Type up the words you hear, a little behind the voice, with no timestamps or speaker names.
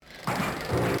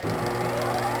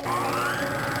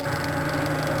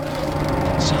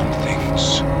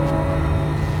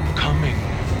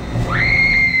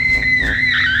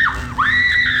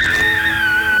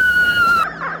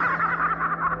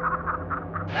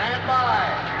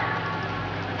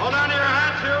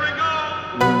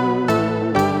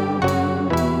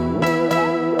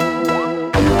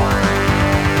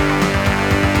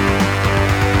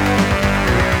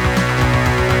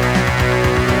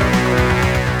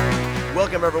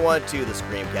welcome everyone to the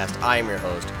Screamcast. I am your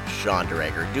host, Sean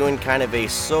DeRager, doing kind of a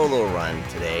solo run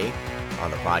today on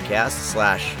the podcast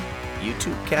 /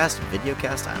 YouTube cast, video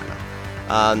cast, I don't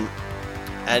know.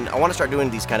 And I want to start doing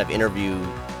these kind of interview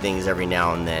things every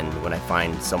now and then when I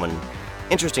find someone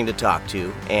interesting to talk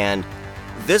to. And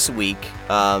this week,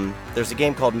 there's a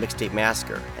game called Mixtape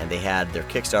Massacre, and they had their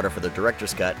Kickstarter for their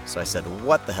director's cut. So I said,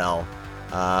 what the hell?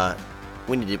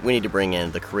 We need to bring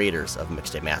in the creators of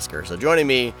Mixtape Massacre. So joining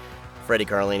me, Freddie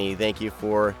Carlini. Thank you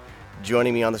for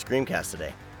joining me on the Screamcast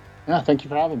today. Yeah, thank you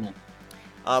for having me.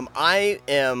 I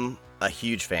am a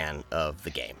huge fan of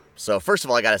the game. So first of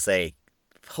all, I got to say,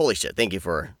 holy shit, thank you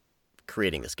for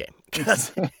creating this game.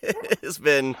 Because it's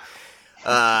been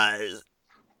a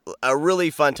really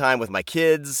fun time with my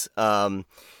kids.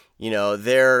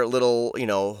 They're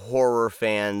little, horror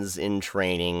fans in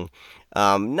training.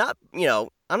 I'm not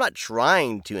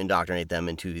trying to indoctrinate them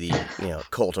into the,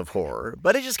 cult of horror,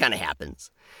 but it just kind of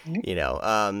happens,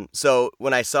 So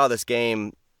when I saw this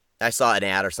game, I saw an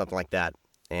ad or something like that,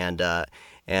 and I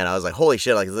was like, holy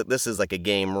shit, like this is like a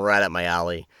game right up my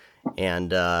alley, and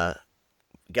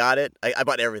got it. I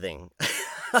bought everything.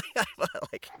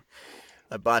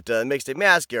 I bought Mixtape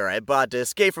Massacre. I bought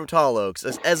Escape from Tall Oaks,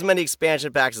 as many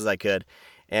expansion packs as I could,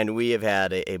 and we have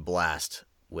had a blast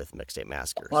with Mixtape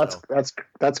Massacre. Well,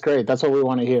 that's great. That's what we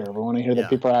want to hear. We want to hear that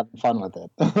people are having fun with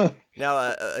it. Now,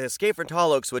 Escape from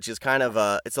Tall Oaks, which is kind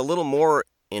of it's a little more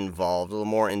involved, a little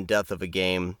more in depth of a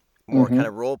game, more kind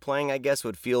of role playing. I guess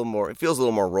it feels a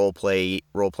little more role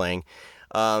playing.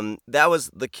 That was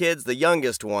the kids, the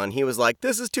youngest one. He was like,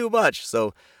 "This is too much."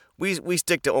 So we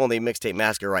stick to only Mixtape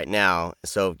Massacre right now.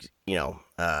 So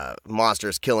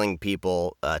monsters killing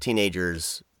people,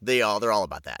 teenagers. They're all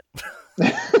about that.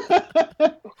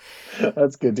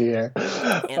 That's good to hear.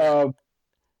 Go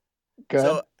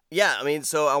ahead.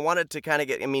 So I wanted to kind of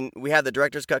we have the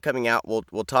director's cut coming out.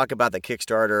 We'll talk about the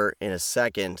Kickstarter in a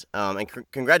second. And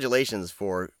congratulations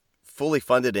for fully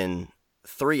funded in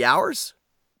 3 hours.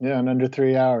 Yeah, in under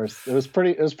 3 hours. It was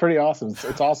pretty awesome.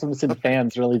 It's awesome to see the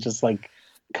fans really just like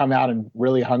come out and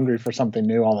really hungry for something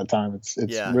new all the time. It's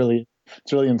really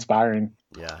inspiring.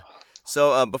 Yeah.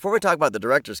 So before we talk about the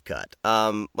director's cut,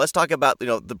 let's talk about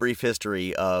the brief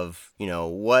history of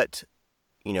what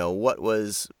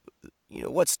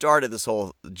started this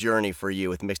whole journey for you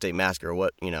with Mixtape Massacre.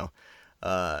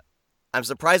 I'm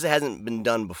surprised it hasn't been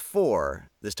done before,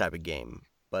 this type of game.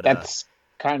 But that's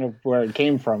kind of where it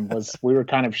came from. Was we were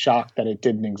kind of shocked that it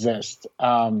didn't exist.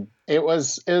 It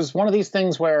was one of these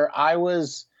things where I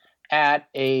was at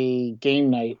a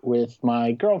game night with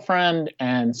my girlfriend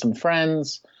and some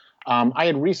friends. I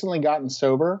had recently gotten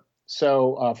sober,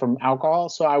 from alcohol.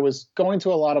 So I was going to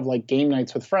a lot of like game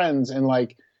nights with friends and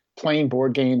like playing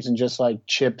board games and just like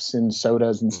chips and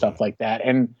sodas and stuff like that.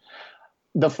 And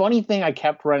the funny thing I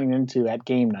kept running into at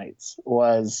game nights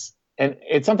was, and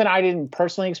it's something I didn't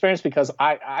personally experience because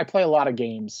I play a lot of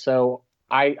games. So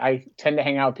I tend to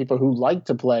hang out with people who like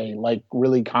to play like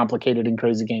really complicated and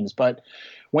crazy games. But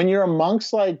when you're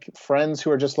amongst like friends who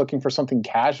are just looking for something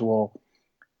casual,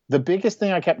 the biggest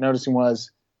thing I kept noticing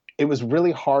was it was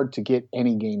really hard to get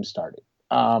any game started.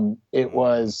 It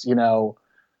was,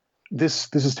 this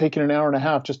is taking an hour and a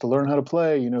half just to learn how to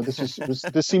play.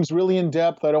 This seems really in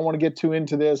depth. I don't want to get too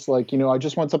into this. Like, I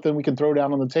just want something we can throw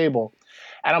down on the table.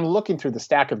 And I'm looking through the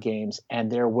stack of games,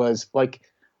 and there was like,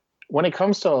 when it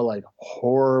comes to like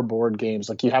horror board games,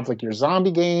 like you have like your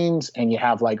zombie games and you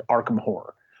have like Arkham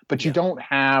Horror, but you don't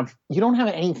have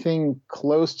anything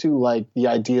close to like the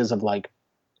ideas of like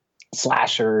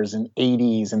slashers and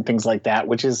 80s and things like that,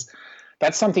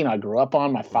 that's something I grew up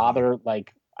on. My father,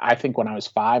 like, I think when I was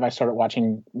 5, I started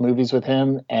watching movies with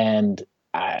him, and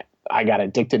I got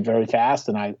addicted very fast,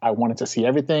 and I wanted to see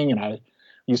everything. And I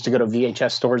used to go to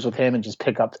VHS stores with him and just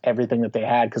pick up everything that they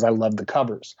had because I loved the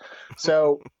covers.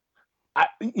 So,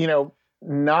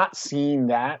 not seeing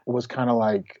that was kind of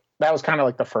like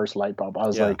the first light bulb. I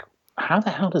was like, how the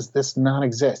hell does this not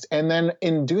exist? And then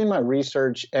in doing my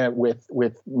research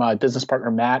with my business partner,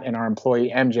 Matt, and our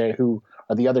employee, MJ, who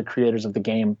are the other creators of the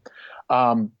game,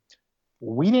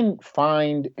 we didn't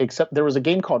find, except there was a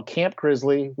game called Camp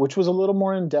Grizzly, which was a little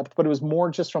more in depth, but it was more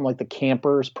just from like the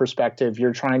camper's perspective.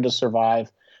 You're trying to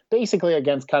survive basically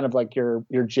against kind of like your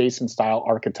Jason style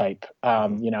archetype.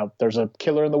 There's a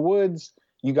killer in the woods.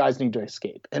 You guys need to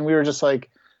escape. And we were just like,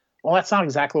 well, that's not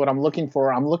exactly what I'm looking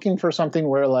for. I'm looking for something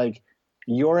where like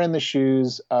you're in the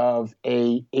shoes of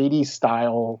a 80s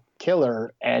style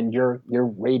killer and you're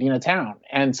raiding a town.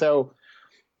 And so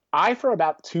I, for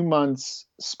about 2 months,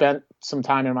 spent some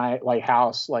time in my like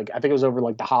house. Like I think it was over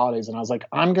like the holidays, and I was like,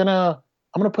 I'm gonna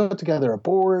put together a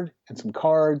board and some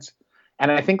cards,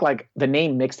 And I think like the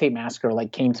name Mixtape Massacre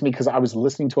like came to me because I was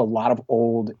listening to a lot of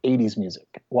old 80s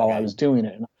music while I was doing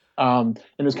it. And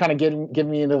it was kind of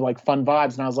giving me into like fun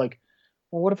vibes. And I was like,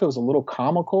 well, what if it was a little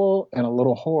comical and a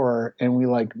little horror and we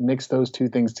like mix those two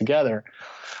things together?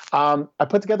 I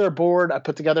put together a board. I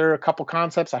put together a couple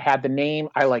concepts. I had the name.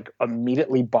 I like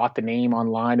immediately bought the name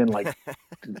online and like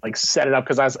set it up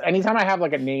because anytime I have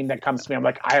like a name that comes to me, I'm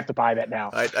like, I have to buy that now.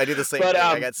 I do the same thing.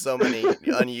 I got so many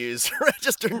unused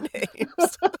registered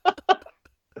names.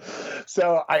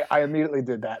 So I immediately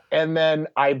did that, and then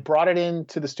I brought it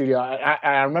into the studio.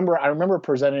 I remember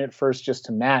presenting it first just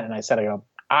to Matt, and I said,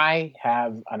 I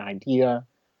have an idea.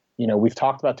 We've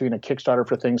talked about doing a Kickstarter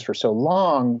for things for so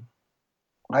long.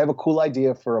 I have a cool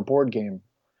idea for a board game.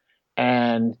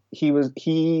 And he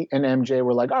and MJ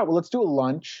were like, all right, well, let's do a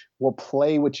lunch. We'll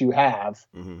play what you have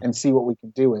and see what we can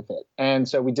do with it. And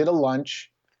so we did a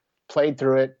lunch, played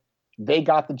through it. They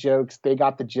got the jokes. They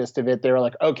got the gist of it. They were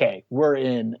like, okay, we're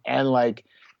in. And like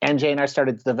MJ and I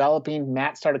started developing.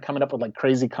 Matt started coming up with like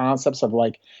crazy concepts of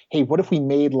like, hey, what if we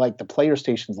made like the player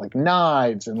stations like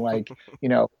knives and like,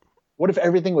 what if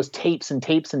everything was tapes and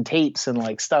tapes and tapes and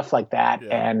like stuff like that.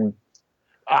 Yeah. And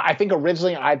I think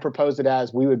originally I'd proposed it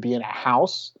as we would be in a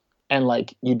house and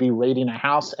like you'd be raiding a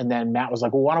house. And then Matt was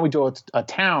like, well, why don't we do a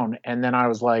town? And then I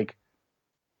was like,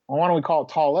 well, why don't we call it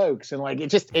Tall Oaks? And like,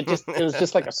 it was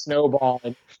just like a snowball.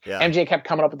 And MJ kept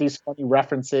coming up with these funny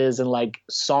references and like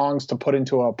songs to put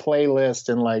into a playlist.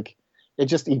 And like, it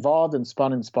just evolved and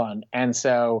spun and spun. And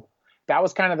so that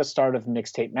was kind of the start of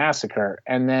Mixtape Massacre.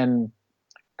 And then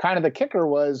kind of the kicker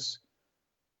was,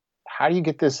 how do you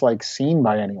get this like seen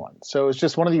by anyone? So it's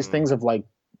just one of these things of like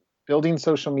building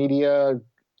social media.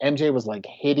 MJ was like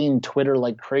hitting Twitter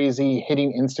like crazy,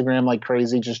 hitting Instagram like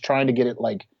crazy, just trying to get it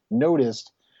like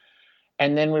noticed.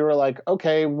 And then we were like,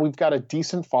 okay, we've got a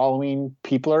decent following.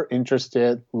 People are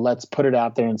interested. Let's put it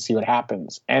out there and see what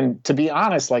happens. And to be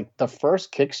honest, like the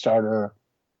first Kickstarter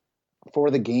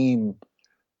for the game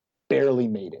barely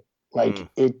made it. Like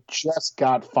it just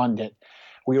got funded.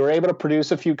 We were able to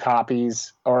produce a few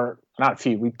copies, or not a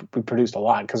few. We produced a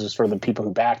lot because it was for the people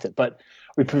who backed it. But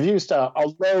we produced a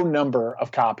low number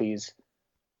of copies,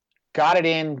 got it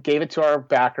in, gave it to our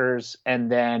backers,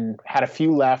 and then had a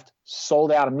few left,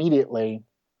 sold out immediately.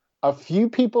 A few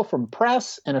people from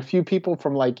press and a few people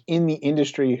from like in the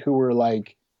industry who were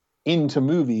like into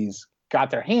movies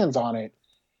got their hands on it.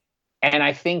 And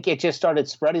I think it just started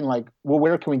spreading like, well,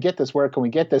 where can we get this? Where can we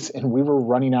get this? And we were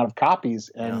running out of copies.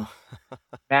 And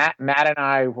Matt and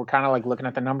I were kind of like looking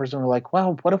at the numbers and we're like,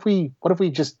 well, what if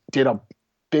we just did a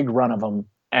big run of them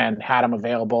and had them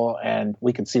available and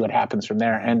we could see what happens from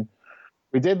there. And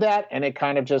we did that. And it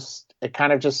kind of just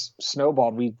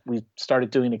snowballed. We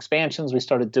started doing expansions. We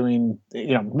started doing,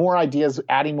 more ideas,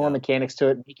 adding more mechanics to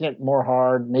it, making it more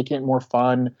hard, making it more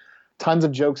fun, tons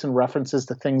of jokes and references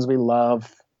to things we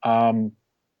love. And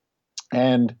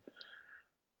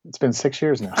it's been 6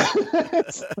 years now.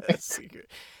 It's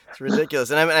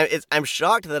ridiculous. And I'm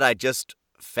shocked that I just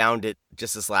found it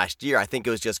just this last year. I think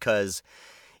it was just because,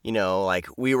 like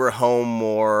we were home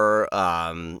more,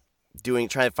 trying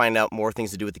to find out more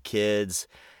things to do with the kids.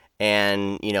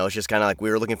 And, it's just kind of like we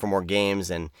were looking for more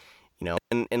games and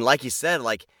like you said,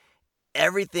 like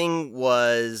everything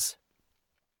was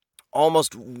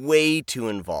almost way too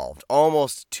involved,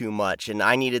 almost too much. And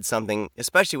I needed something,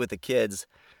 especially with the kids.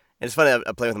 And it's funny,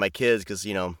 I'm playing with my kids because,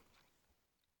 the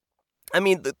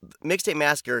Mixtape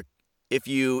Massacre, if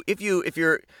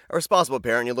you're a responsible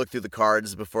parent, you look through the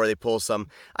cards before they pull some.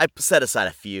 I set aside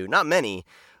a few, not many,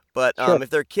 but if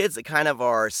they're kids that kind of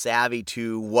are savvy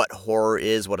to what horror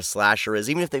is, what a slasher is,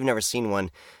 even if they've never seen one,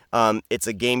 it's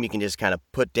a game you can just kind of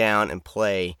put down and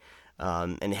play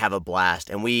and have a blast.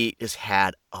 And we just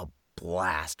had a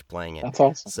blast playing it. That's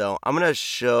awesome. So I'm going to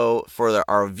show for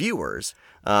our viewers,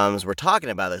 as we're talking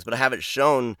about this, but I haven't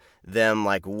shown them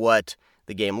like what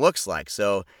the game looks like.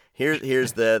 So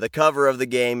here's the cover of the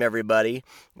game, everybody.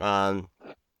 It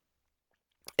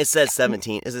says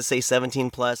 17. Does it say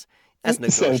 17 plus? That's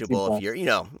negotiable if you're,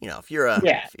 if you're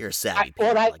a savvy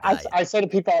parent. I say to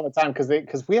people all the time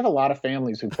because we have a lot of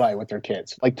families who play with their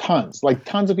kids, like tons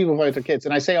of people play with their kids,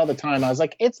 and I say all the time, I was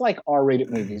like, it's like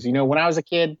R-rated movies. When I was a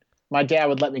kid, my dad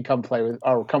would let me come play with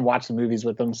or come watch the movies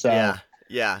with them. So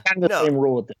yeah, kind of the same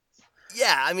rule with this.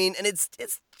 Yeah, and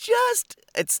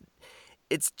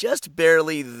it's just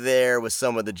barely there with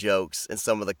some of the jokes and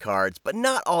some of the cards, but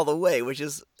not all the way, which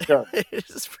is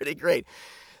is pretty great.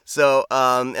 So,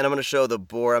 and I'm going to show the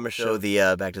board. I'm going to show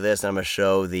the back to this, and I'm going to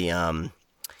show the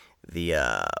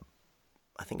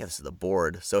I think this is the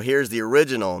board. So here's the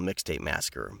original Mixtape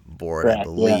Massacre board, I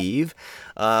believe.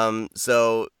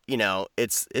 So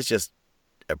it's just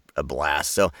a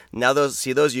blast. So now those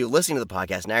of you listening to the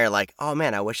podcast, now you're like, oh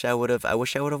man, I wish I would have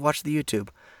watched the YouTube.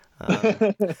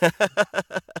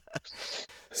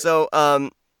 So,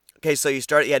 okay, so you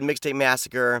had Mixtape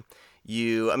Massacre.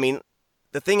 I mean,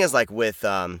 the thing is like with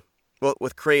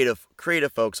with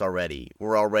creative folks already,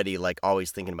 we're already like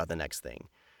always thinking about the next thing.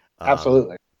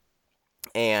 Absolutely.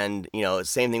 And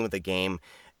same thing with the game.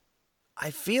 I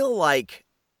feel like,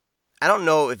 I don't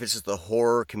know if it's just the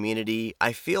horror community.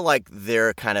 I feel like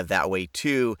they're kind of that way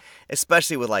too,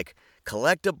 especially with like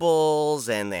collectibles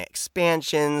and the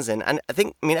expansions. And I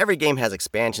mean, every game has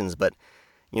expansions, but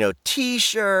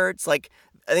T-shirts, like,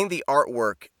 I think the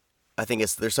artwork,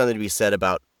 there's something to be said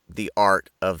about the art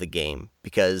of the game,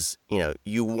 because,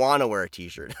 you want to wear a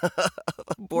T-shirt.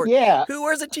 Yeah. Who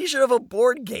wears a T-shirt of a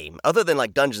board game? Other than,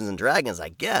 like, Dungeons and Dragons, I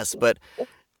guess, but...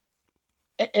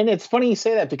 And it's funny you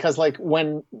say that, because, like,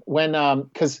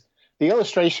 because the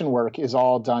illustration work is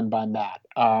all done by Matt.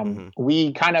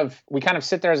 We kind of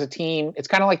sit there as a team. It's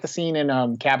kind of like the scene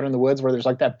in Cabin in the Woods where there's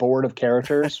like that board of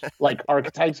characters, like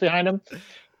archetypes behind them.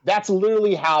 That's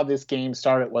literally how this game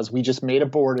started. Was we just made a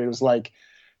board. It was like,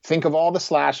 think of all the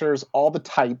slashers, all the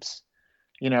types.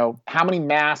 How many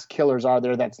mass killers are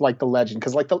there? That's like the legend.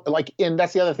 Because and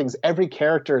that's the other thing, is every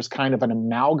character is kind of an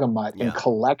amalgamate and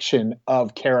collection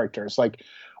of characters. Like,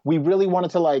 we really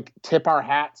wanted to like tip our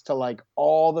hats to like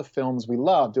all the films we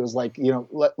loved. It was like,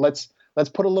 let's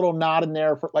put a little nod in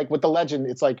there for, like, with the legend.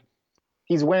 It's like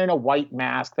he's wearing a white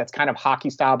mask that's kind of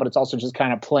hockey style, but it's also just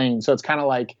kind of plain. So it's kind of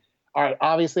like, all right,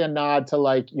 obviously a nod to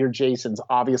like your Jasons,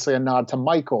 obviously a nod to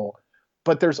Michael.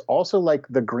 But there's also like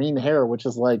the green hair, which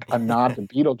is like a nod to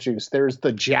Beetlejuice. There's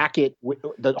the jacket,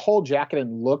 the whole jacket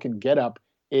and look and getup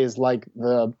is like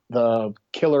the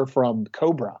killer from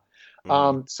Cobra.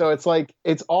 So it's like,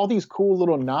 it's all these cool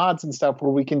little nods and stuff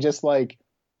where we can just like,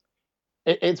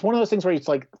 it's one of those things where it's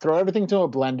like throw everything to a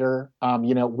blender.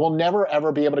 We'll never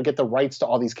ever be able to get the rights to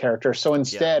all these characters. So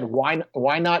instead,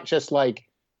 why not just like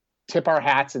tip our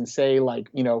hats and say, like,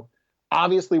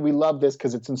 obviously we love this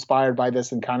because it's inspired by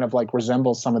this and kind of like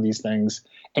resembles some of these things,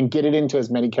 and get it into as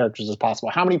many characters as possible.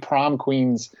 How many prom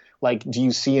queens like do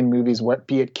you see in movies,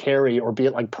 be it Carrie or be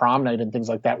it like Prom Night and things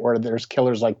like that, where there's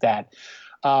killers like that?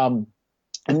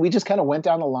 And we just kind of went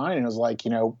down the line, and it was like,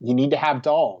 you need to have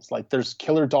dolls. Like, there's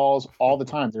killer dolls all the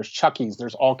time. There's Chuckies.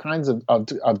 There's all kinds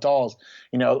of dolls.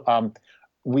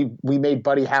 We made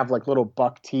Buddy have like little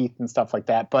buck teeth and stuff like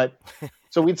that. But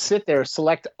so we'd sit there,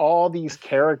 select all these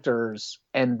characters,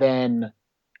 and then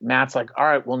Matt's like, all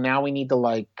right, well, now we need to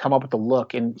like come up with a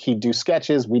look. And he'd do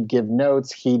sketches. We'd give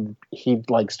notes. He'd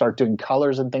like start doing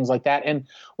colors and things like that. And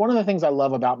one of the things I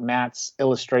love about Matt's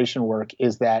illustration work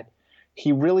is that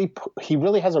he really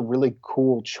has a really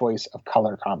cool choice of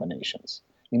color combinations.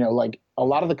 Like a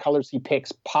lot of the colors he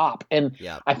picks pop. And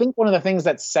I think one of the things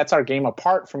that sets our game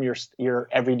apart from your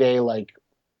everyday like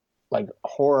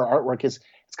horror artwork is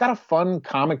it's got a fun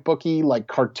comic booky, like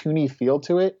cartoony feel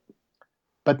to it.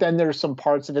 But then there's some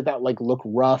parts of it that like look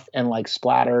rough and like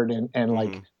splattered and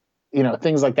like,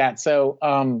 things like that. So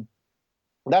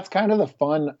that's kind of the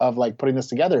fun of like putting this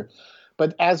together.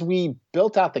 But as we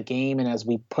built out the game, and as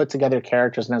we put together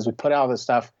characters, and as we put out all this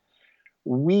stuff,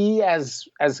 we as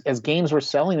games were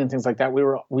selling and things like that,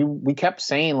 we kept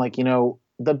saying, like,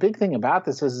 the big thing about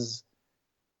this is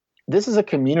a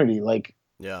community. Like,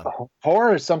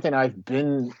 horror is something I've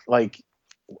been like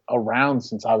around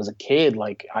since I was a kid.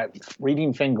 Like,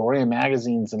 reading Fangoria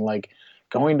magazines and like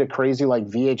going to crazy like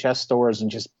VHS stores and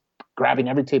just grabbing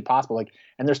every tape possible. Like,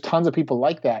 and there's tons of people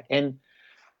like that. And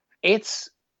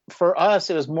for us,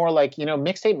 it was more like,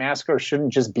 Mixtape Massacre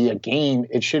shouldn't just be a game.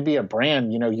 It should be a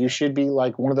brand. You should be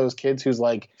like one of those kids who's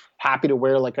like happy to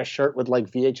wear like a shirt with like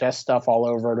VHS stuff all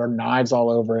over it or knives all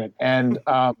over it. And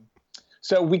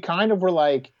so we kind of were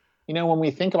like, when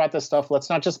we think about this stuff, let's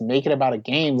not just make it about a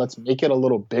game. Let's make it a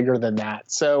little bigger than that.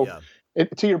 So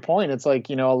to your point, it's like,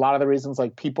 a lot of the reasons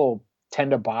like people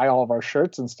tend to buy all of our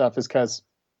shirts and stuff is because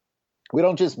we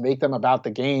don't just make them about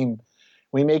the game.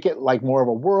 We make it like more of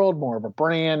a world, more of a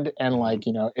brand, and like,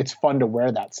 it's fun to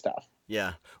wear that stuff.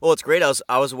 Yeah. Well, it's great.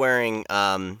 I was wearing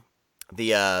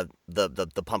the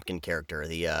pumpkin character,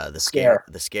 the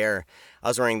scare. I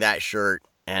was wearing that shirt,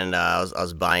 and I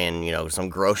was buying some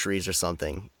groceries or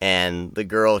something, and the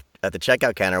girl at the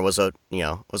checkout counter was a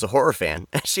horror fan,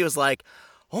 and she was like,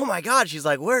 "Oh my God!" She's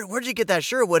like, "Where'd you get that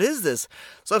shirt? What is this?"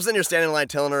 So I'm sitting here standing in line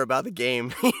telling her about the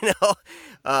game,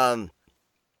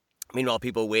 Meanwhile,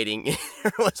 people waiting,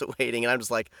 everyone's waiting, and I'm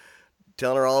just like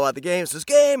telling her all about the game. So this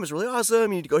game is really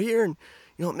awesome. You need to go here and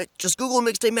just Google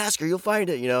Mixtape Massacre, you'll find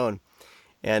it.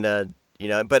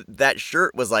 But that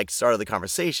shirt was like started the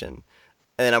conversation,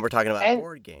 and then we're talking about a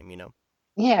board game.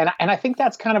 Yeah, and I think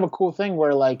that's kind of a cool thing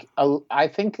where like I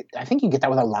think you get that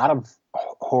with a lot of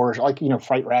horror, like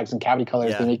Fright Rags and Cavity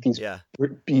Colors. They Yeah, make these yeah.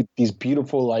 these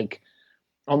beautiful like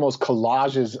almost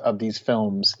collages of these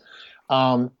films,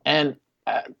 and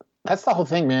that's the whole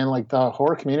thing, man. Like the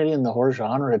horror community and the horror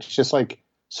genre, it's just like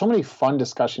so many fun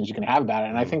discussions you can have about it,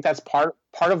 and I think that's part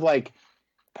of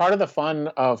the fun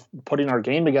of putting our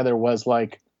game together was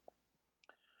like,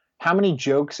 how many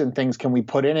jokes and things can we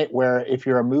put in it where if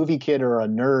you're a movie kid or a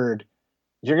nerd,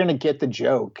 you're going to get the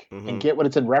joke and get what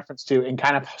it's in reference to and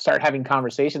kind of start having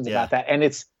conversations Yeah. about that. And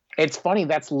it's funny.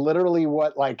 That's literally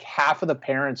what like half of the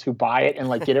parents who buy it and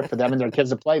like get it for them and their kids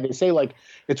to play. They say like,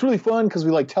 it's really fun because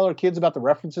we like tell our kids about the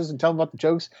references and tell them about the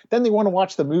jokes. Then they want to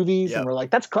watch the movies and we're like,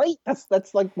 that's great. That's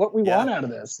like what we want out of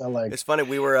this. So like, it's funny.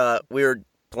 We were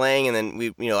playing, and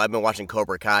then I've been watching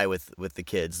Cobra Kai with the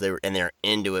kids. They're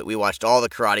into it. We watched all the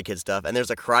Karate Kid stuff, and there's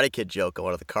a Karate Kid joke on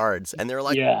one of the cards, and they're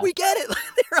like, "We get it!"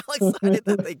 They're all excited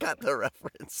that they got the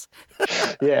reference.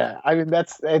 Yeah, I mean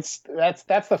that's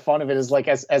the fun of it. Is like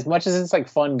as much as it's like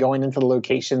fun going into the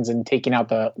locations and taking out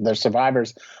the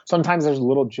survivors. Sometimes there's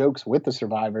little jokes with the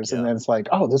survivors, and then it's like,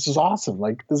 oh, this is awesome!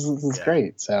 Like this is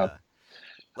great. So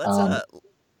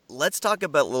let's talk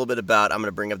about a little bit about. I'm going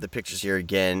to bring up the pictures here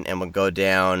again, and we'll go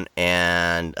down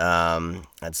and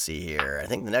let's see here. I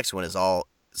think the next one is all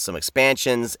some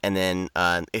expansions, and then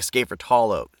Escape from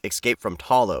Tall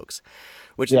Oaks,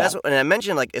 which that's what, and I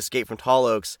mentioned like Escape from Tall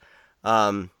Oaks.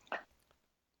 I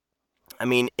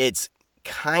mean, it's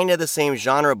kind of the same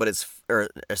genre, but or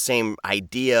same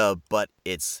idea, but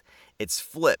it's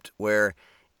flipped where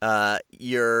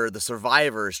you're the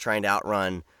survivors trying to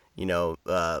outrun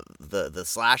the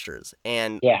slashers.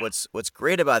 And what's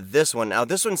great about this one, now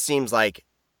this one seems like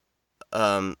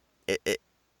a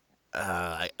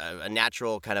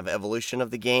natural kind of evolution of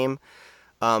the game,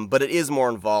 but it is more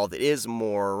involved.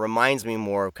 Reminds me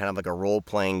more of kind of like a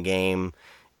role-playing game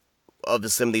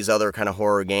of some of these other kind of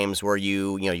horror games where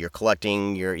you're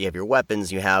collecting, you have your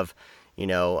weapons, you have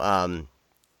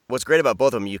what's great about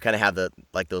both of them, you kind of have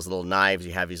those little knives,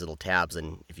 you have these little tabs,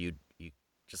 and if you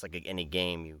just like any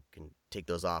game, you can take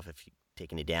those off if you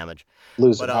take any damage.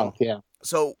 Lose health, yeah.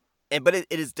 So, but it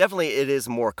is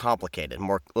more complicated, a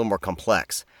little more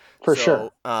complex. For sure.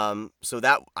 So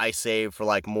that I save for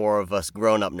like more of us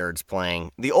grown-up nerds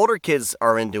playing. The older kids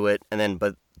are into it,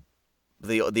 but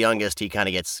the youngest,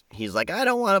 he's like, I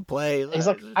don't want to play. He's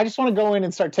like, I just want to go in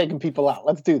and start taking people out.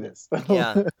 Let's do this.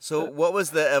 Yeah. So what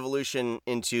was the evolution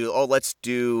into, let's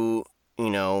do,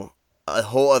 a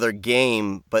whole other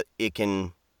game, but it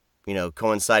can,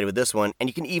 coincide with this one, and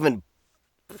you can even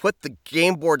put the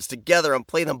game boards together and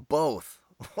play them both.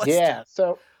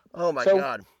 Oh my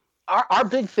God. Our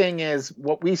big thing is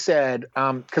what we said,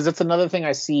 because it's another thing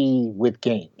I see with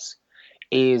games,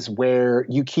 is where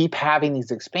you keep having these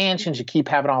expansions, you keep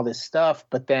having all this stuff,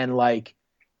 but then like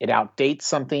it outdates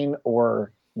something,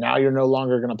 or now you're no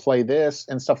longer going to play this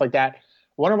and stuff like that.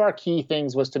 One of our key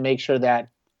things was to make sure that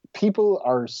people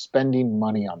are spending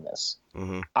money on this.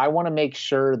 Mm-hmm. I want to make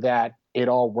sure that it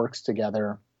all works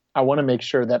together. I want to make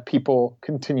sure that people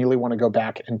continually want to go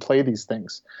back and play these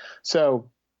things. So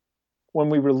when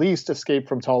we released Escape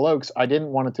from Tall Oaks, I didn't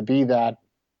want it to be that,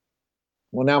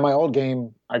 well, now my old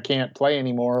game I can't play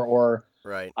anymore, or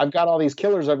I've got all these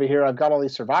killers over here, I've got all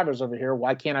these survivors over here,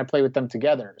 why can't I play with them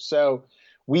together? So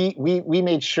we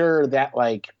made sure that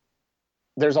like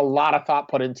there's a lot of thought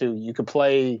put into, you could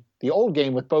play the old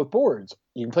game with both boards,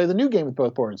 you can play the new game with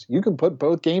both boards, you can put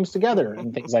both games together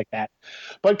and things like that.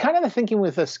 But kind of the thinking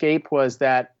with Escape was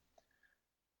that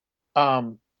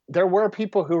there were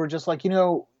people who were just like,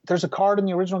 there's a card in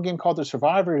the original game called The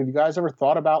Survivor. Have you guys ever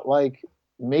thought about like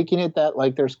making it that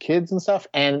like there's kids and stuff?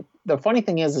 And the funny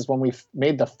thing is when we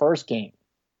made the first game,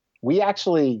 we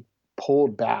actually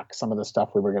pulled back some of the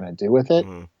stuff we were going to do with it.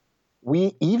 Mm-hmm.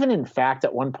 We even, in fact,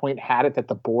 at one point had it that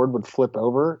the board would flip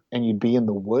over and you'd be in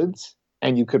the woods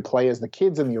and you could play as the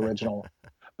kids in the original.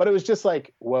 But it was just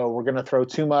like, whoa, we're going to throw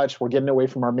too much. We're getting away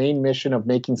from our main mission of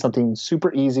making something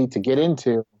super easy to get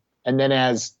into. And then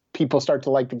as people start to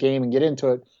like the game and get into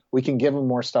it, we can give them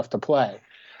more stuff to play.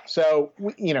 So,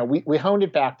 we honed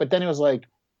it back. But then it was like,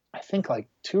 I think like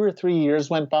 2 or 3 years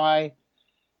went by,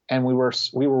 and we were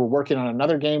working on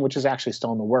another game, which is actually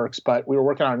still in the works, but we were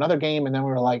working on another game. And then I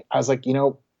was like,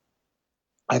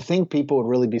 I think people would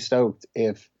really be stoked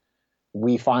if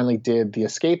we finally did the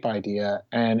Escape idea,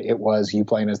 and it was you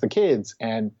playing as the kids.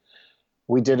 And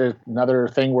we did another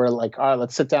thing where like, all right,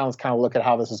 let's sit down, let's kind of look at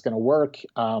how this is going to work.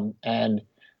 And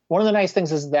one of the nice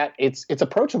things is that it's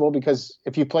approachable, because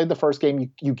if you played the first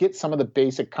game, you get some of the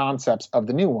basic concepts of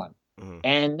the new one. Mm-hmm.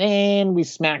 And then we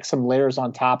smack some layers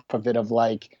on top of it of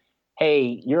like,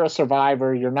 hey, you're a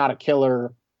survivor, you're not a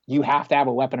killer. You have to have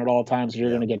a weapon at all times or you're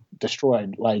Yeah. going to get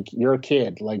destroyed. Like, you're a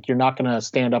kid. Like, you're not going to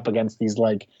stand up against these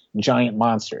like giant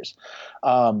monsters.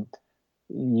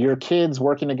 Your kids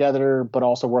working together, but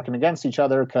also working against each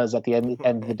other, because at the end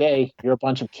of the day, you're a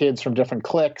bunch of kids from different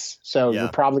cliques, so Yeah.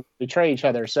 you're probably betray each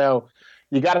other. So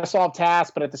you got to solve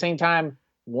tasks, but at the same time,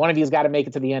 one of you's got to make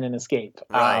it to the end and escape.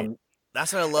 Right.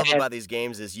 That's what I love about these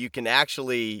games is you can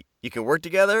work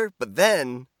together, but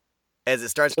then as it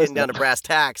starts getting down to brass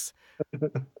tacks,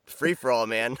 free for all,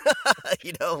 man.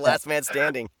 Last man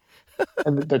standing.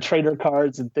 And the trader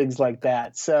cards and things like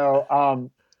that. So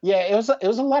yeah, it was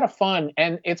a lot of fun,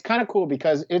 and it's kind of cool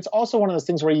because it's also one of those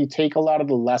things where you take a lot of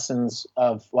the lessons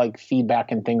of like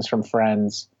feedback and things from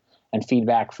friends and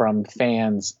feedback from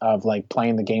fans of like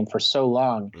playing the game for so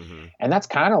long. Mm-hmm. And that's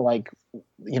kind of like,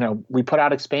 we put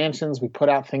out expansions, we put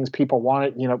out things people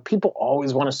wanted. People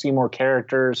always want to see more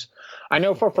characters. I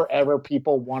know for forever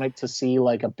people wanted to see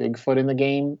like a Bigfoot in the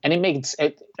game, and it makes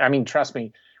it. I mean, trust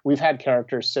me, we've had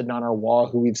characters sitting on our wall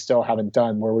who we still haven't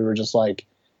done, where we were just like,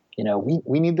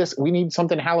 we need this. We need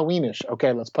something Halloweenish.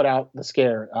 Okay, let's put out the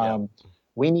scare.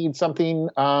 We need something.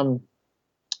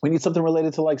 We need something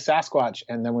related to like Sasquatch,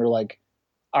 and then we were like,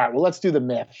 all right, well, let's do the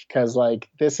myth, because like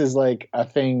this is like a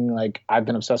thing like I've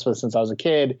been obsessed with since I was a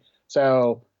kid.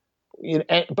 So,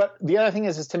 but the other thing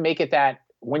is to make it that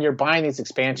when you're buying these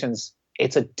expansions,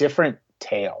 it's a different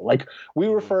tale. Like we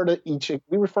refer to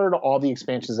all the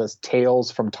expansions as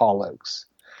tales from Tall Oaks,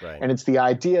 right? And it's the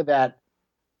idea that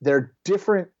they're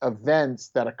different events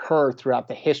that occur throughout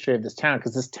the history of this town,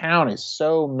 because this town is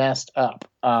so messed up.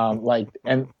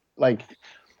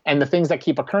 And the things that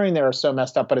keep occurring there are so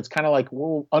messed up, but it's kind of like,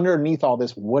 well, underneath all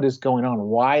this, what is going on?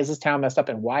 Why is this town messed up,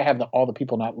 and why have all the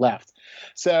people not left?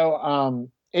 So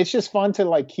it's just fun to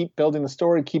like keep building the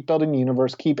story, keep building the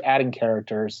universe, keep adding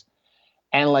characters.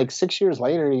 And like 6 years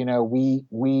later, we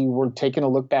were taking a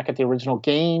look back at the original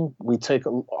game. We took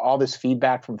all this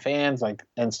feedback from fans,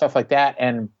 and stuff like that.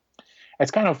 And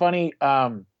it's kind of funny.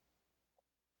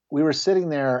 We were sitting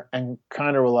there and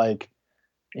kind of were like,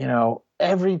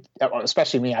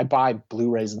 especially me, I buy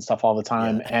Blu-rays and stuff all the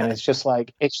time. Yeah. And it's just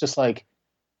like,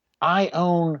 I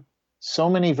own so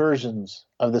many versions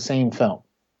of the same film.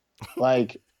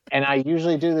 And I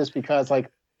usually do this because like,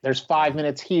 there's 5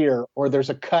 minutes here, or there's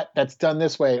a cut that's done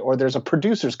this way, or there's a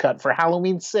producer's cut for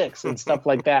Halloween 6 and stuff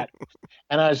like that.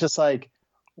 And I was just like,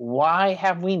 why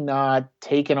have we not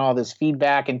taken all this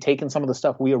feedback and taken some of the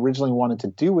stuff we originally wanted to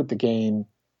do with the game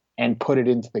and put it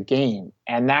into the game?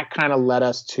 And that kind of led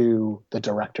us to the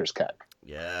director's cut.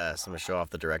 Yes, I'm gonna show off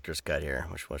the director's cut here.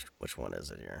 Which one is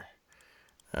it here?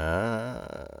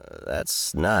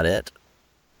 That's not it.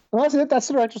 Well, that's it. That's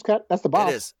the director's cut. That's the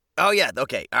boss. It is. Oh, yeah.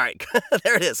 Okay. All right.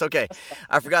 There it is. Okay.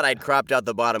 I forgot I'd cropped out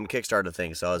the bottom Kickstarter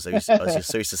thing, so I was just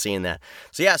so used to seeing that.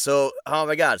 So, yeah. So, oh,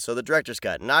 my God. So, the director's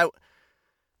cut. And I was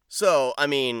a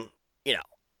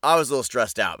little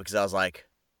stressed out because I was like,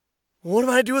 what am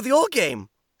I going to do with the old game?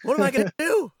 What am I going to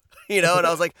do? And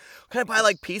I was like, can I buy,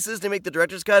 like, pieces to make the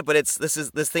director's cut? But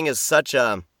this thing is such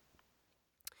a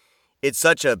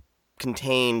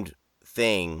contained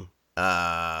thing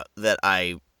that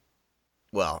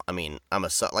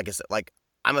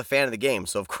I'm a fan of the game,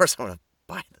 so of course I'm gonna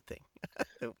buy the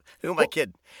thing. Who am I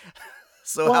kidding?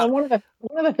 So one of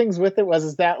the things with it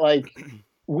was that like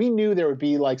we knew there would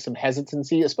be like some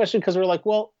hesitancy, especially because we're like,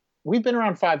 well, we've been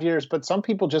around 5 years, but some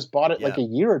people just bought it like a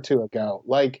year or two ago.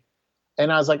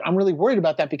 And I was like, I'm really worried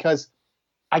about that because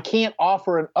I can't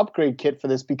offer an upgrade kit for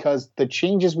this because the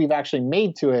changes we've actually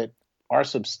made to it are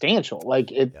substantial.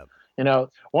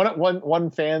 One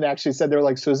fan actually said, they're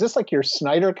like, so is this like your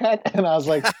Snyder cut? And I was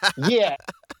like, yeah,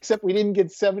 except we didn't get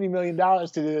 $70 million to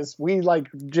do this. We like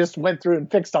just went through and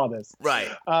fixed all this. Right.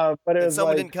 But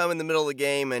someone didn't come in the middle of the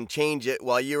game and change it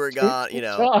while you were gone,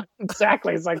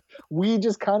 Exactly. It's like, we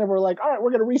just kind of were like, all right, we're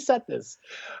going to reset this.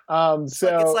 It's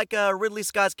like Ridley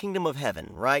Scott's Kingdom of Heaven,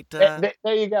 right? There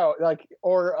you go. Like,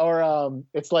 or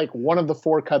it's like one of the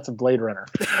 4 cuts of Blade Runner.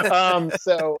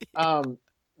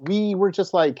 We were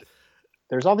just like,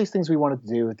 there's all these things we wanted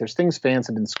to do. There's things fans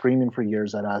have been screaming for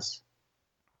years at us.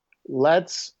 I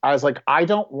was like, I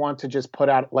don't want to just put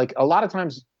out, like, a lot of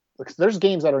times there's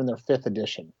games that are in their 5th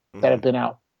edition that have been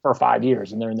out for 5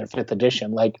 years and they're in their 5th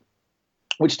edition,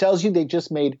 which tells you they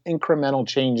just made incremental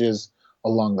changes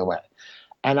along the way.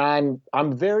 And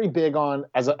I'm very big on,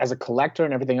 as a collector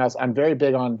and everything else, I'm very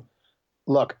big on,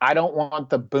 look, I don't want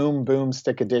the boom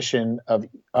stick edition of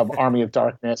Army of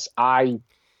Darkness. I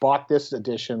bought this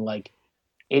edition, like,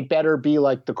 it better be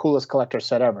like the coolest collector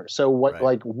set ever. So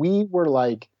we were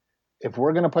like, if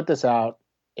we're going to put this out,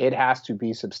 it has to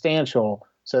be substantial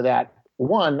so that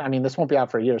one, I mean, this won't be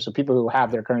out for a year, so people who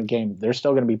have their current game, they're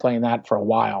still going to be playing that for a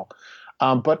while.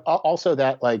 But also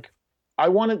that, like, I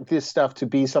wanted this stuff to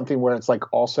be something where it's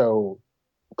like also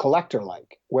collector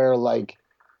like, where like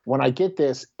when I get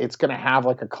this, it's going to have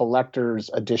like a collector's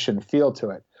edition feel to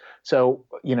it. So,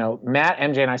 Matt,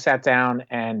 MJ, and I sat down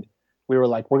and we were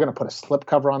like, we're going to put a slip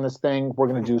cover on this thing. We're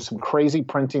going to do some crazy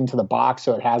printing to the box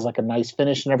so it has like a nice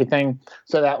finish and everything.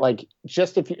 So that like,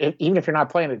 just even if you're not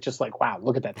playing it, just like, wow,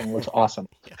 look at that thing, it looks awesome.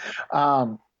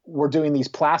 We're doing these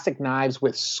plastic knives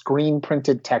with screen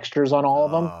printed textures on all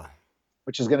of them,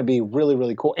 which is going to be really,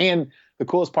 really cool. And the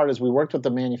coolest part is we worked with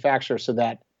the manufacturer so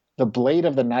that the blade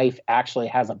of the knife actually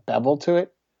has a bevel to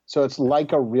it. So it's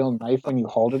like a real knife when you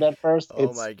hold it at first.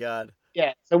 My God.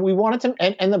 Yeah. So we wanted to,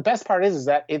 and the best part is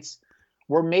that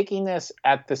we're making this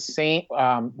at the same,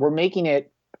 we're making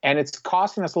it and it's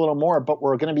costing us a little more, but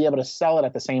we're going to be able to sell it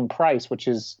at the same price, which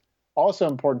is also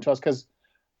important to us because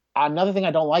another thing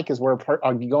I don't like is where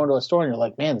you go into a store and you're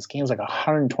like, man, this game's like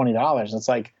 $120. And it's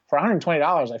like, for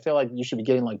 $120, I feel like you should be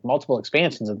getting like multiple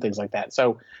expansions and things like that.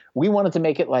 So we wanted to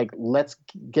make it like, let's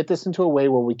get this into a way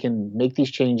where we can make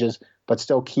these changes, but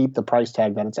still keep the price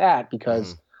tag that it's at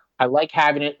because I like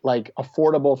having it like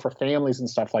affordable for families and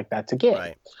stuff like that to get.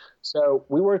 Right. So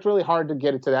we worked really hard to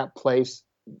get it to that place.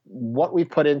 What we've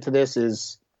put into this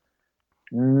is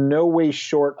no way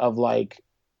short of like,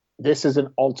 this is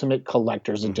an ultimate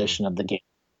collector's edition of the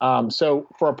game. So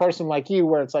for a person like you,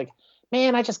 where it's like,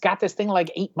 man, I just got this thing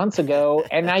like 8 months ago,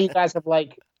 and now you guys are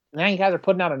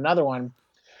putting out another one.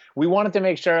 We wanted to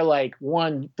make sure, like,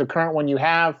 one, the current one you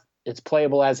have, it's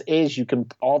playable as is. You can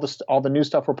all the new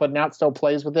stuff we're putting out still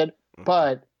plays with it.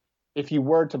 But if you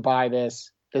were to buy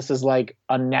this is like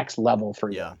a next level for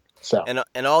you. Yeah. So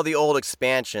and all the old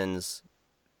expansions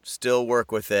still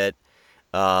work with it.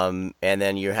 And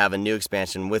then you have a new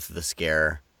expansion with the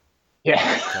scare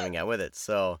coming out with it.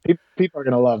 So people are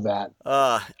going to love that.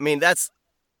 I mean, that's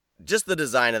just the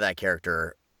design of that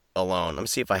character alone. Let me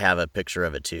see if I have a picture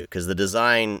of it too. Cause the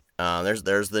design,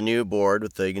 there's the new board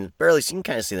with you can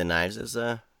kind of see the knives.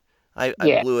 I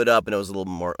blew it up and it was a little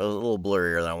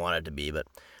blurrier than I wanted it to be, but,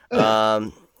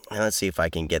 and let's see if I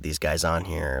can get these guys on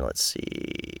here. Let's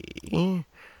see.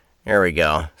 There we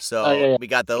go. So we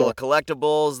got the little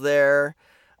collectibles there,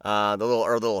 the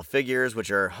little figures,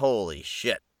 which are holy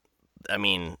shit. I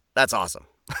mean, that's awesome.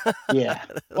 Yeah.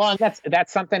 Well, and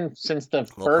that's something since the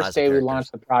first day we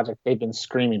launched the project, they've been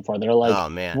screaming for. They're like, "Oh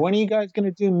man, when are you guys going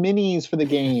to do minis for the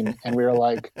game?" And we were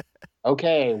like,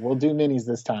 "Okay, we'll do minis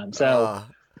this time." So,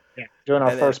 doing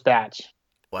our first batch.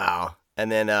 Wow.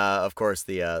 And then, of course,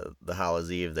 the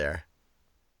Hallows Eve there.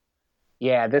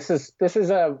 Yeah, this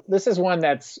is one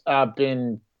that's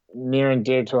been near and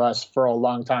dear to us for a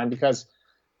long time because,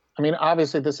 I mean,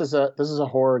 obviously this is a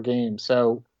horror game.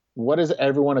 So what does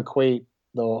everyone equate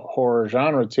the horror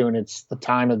genre to? And it's the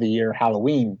time of the year,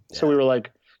 Halloween. Yeah. So we were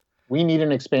like, we need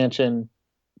an expansion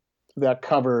that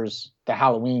covers the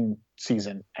Halloween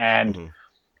season. And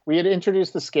we had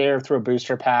introduced the scare through a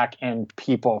booster pack, and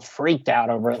people freaked out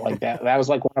over it like that. That was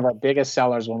like one of our biggest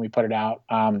sellers when we put it out.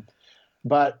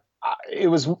 But it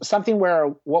was something where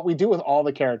what we do with all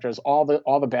the characters, all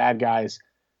the bad guys,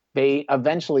 they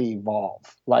eventually evolve.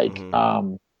 Like,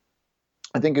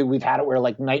 I think we've had it where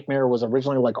like Nightmare was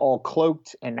originally like all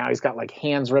cloaked and now he's got like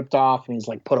hands ripped off and he's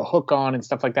like put a hook on and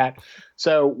stuff like that.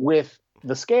 So with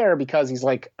the scare, because he's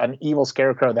like an evil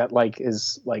scarecrow that like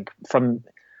is like from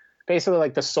basically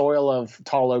like the soil of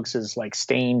Tall Oaks is like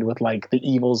stained with like the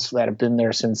evils that have been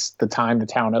there since the time the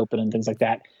town opened and things like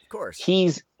that. Of course.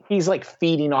 He's like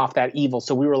feeding off that evil.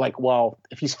 So we were like, well,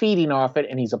 if he's feeding off it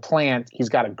and he's a plant, he's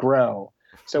got to grow.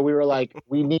 So we were like,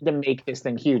 we need to make this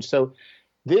thing huge. So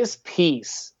this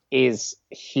piece is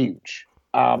huge.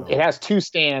 It has 2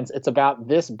 stands. It's about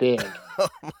this big. Oh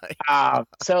my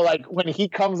so like when he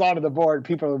comes onto the board,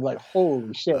 people are like,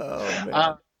 holy shit.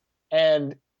 Oh,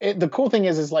 man. The cool thing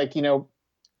is like,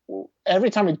 every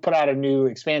time we put out a new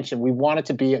expansion, we want it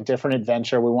to be a different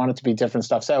adventure. We want it to be different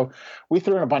stuff. So we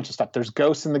threw in a bunch of stuff. There's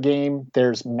ghosts in the game.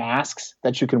 There's masks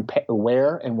that you can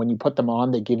wear. And when you put them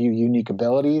on, they give you unique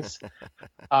abilities.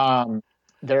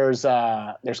 There's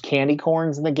candy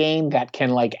corns in the game that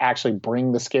can like actually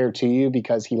bring the scare to you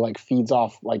because he like feeds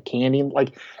off like candy.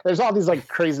 Like there's all these like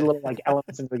crazy little like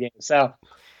elements in the game. So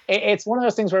it's one of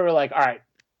those things where we're like, all right,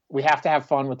 we have to have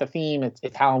fun with the theme. It's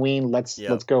Halloween. Let's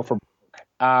go for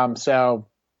so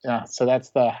that's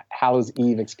the Hallows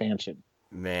Eve expansion.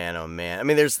 Man, oh man. I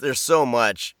mean, there's so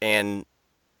much. And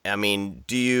I mean,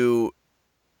 you've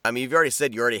already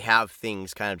said you already have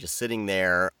things kind of just sitting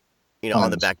there,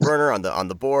 on the back burner, on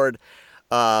the board.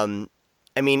 I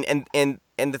mean, and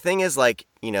the thing is like,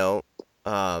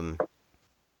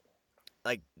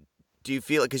 like, do you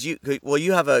feel, because you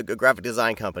have a graphic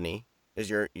design company is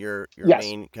your Yes,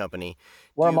 main company.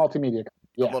 we're a multimedia company.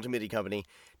 A Yeah. multimedia company.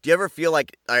 Do you ever feel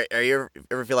like, are you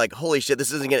ever feel like, holy shit,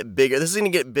 this isn't get bigger. This is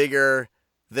going to get bigger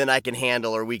than I can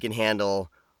handle or we can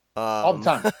handle. All the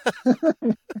time.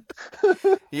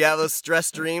 You have those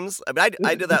stress dreams. I mean,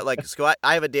 I do that. Like, so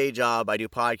I have a day job. I do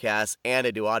podcasts and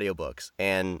I do audiobooks,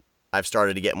 and I've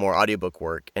started to get more audiobook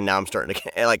work, and now I'm starting to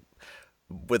get, like,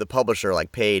 with a publisher,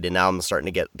 like, paid, and now I'm starting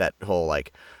to get that whole,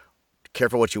 like,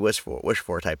 careful what you wish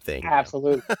for type thing.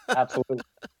 Absolutely. Absolutely.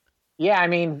 Yeah, I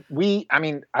mean,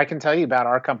 I can tell you about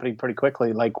our company pretty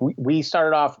quickly. Like, we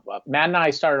started off, Matt and I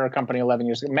started our company 11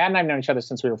 years ago. Matt and I have known each other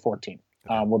since we were 14.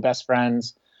 Okay. We're best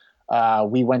friends.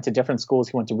 We went to different schools.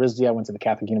 He went to RISD. I went to the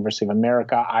Catholic University of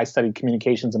America. I studied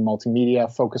communications and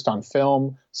multimedia, focused on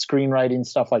film, screenwriting,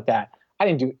 stuff like that. I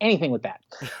didn't do anything with that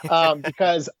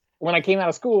because when I came out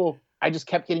of school, I just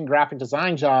kept getting graphic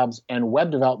design jobs and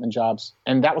web development jobs.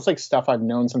 And that was like stuff I've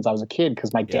known since I was a kid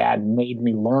because my dad made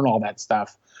me learn all that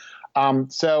stuff.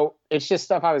 So it's just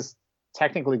stuff I was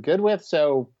technically good with.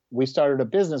 So we started a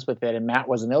business with it, and Matt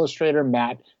was an illustrator.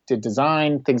 Matt did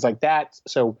design, things like that.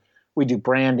 So we do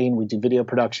branding, we do video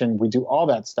production, we do all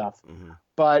that stuff. Mm-hmm.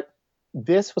 But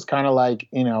this was kind of like,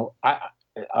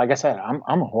 like I said,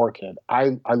 I'm a horror kid.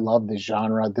 I love this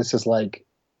genre. This is like,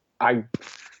 I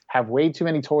have way too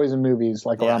many toys and movies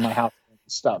like around my house and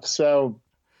stuff. So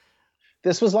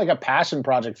this was like a passion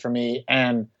project for me,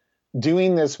 and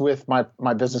doing this with my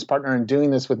business partner and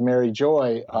doing this with Mary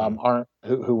Joy,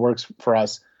 who works for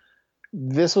us,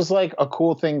 this was like a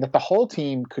cool thing that the whole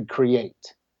team could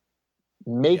create.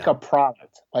 Make a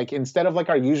product. Like, instead of like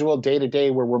our usual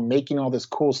day-to-day where we're making all this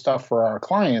cool stuff for our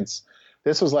clients,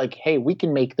 this was like, hey, we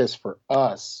can make this for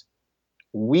us.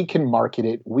 We can market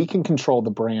it. We can control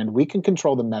the brand. We can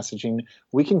control the messaging.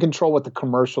 We can control what the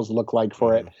commercials look like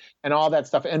for it and all that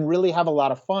stuff, and really have a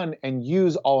lot of fun and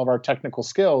use all of our technical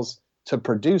skills to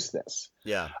produce this.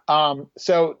 Yeah.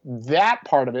 So that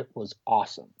part of it was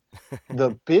awesome.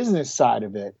 The business side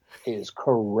of it is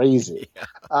crazy.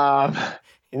 Yeah.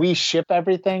 We ship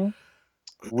everything.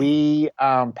 We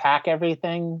pack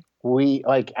everything.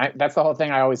 That's the whole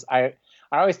thing. I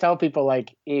always tell people,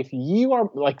 like, if you are,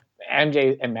 like,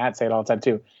 MJ and Matt say it all the time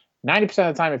too, 90%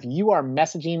 of the time, if you are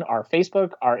messaging our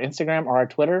Facebook, our Instagram, or our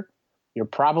Twitter, you're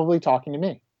probably talking to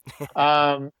me.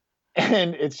 And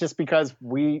it's just because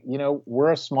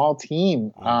we're a small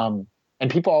team. And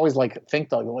people always think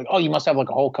they're like, oh, you must have like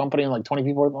a whole company and like 20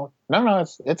 people. No,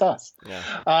 it's us.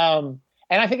 Yeah.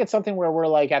 And I think it's something where we're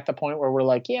like at the point where we're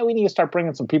like, yeah, we need to start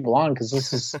bringing some people on because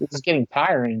this is getting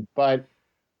tiring. But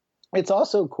it's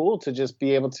also cool to just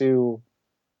be able to,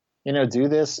 do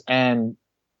this. And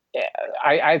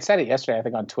I had said it yesterday, I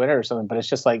think on Twitter or something, but it's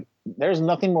just like, there's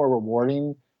nothing more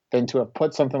rewarding than to have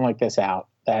put something like this out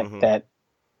that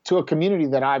to a community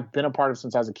that I've been a part of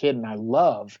since I was a kid and I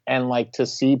love, and like to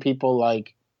see people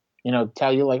like,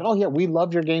 tell you like, oh yeah, we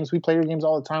love your games. We play your games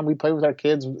all the time. We play with our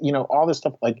kids, all this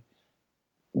stuff. Like,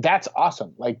 that's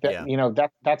awesome. Like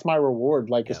that, that's my reward.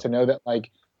 Like, is to know that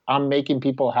like I'm making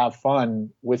people have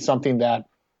fun with something that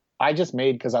I just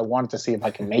made because I wanted to see if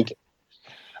I can make it.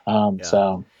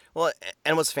 So. Well,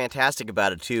 and what's fantastic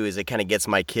about it too is it kind of gets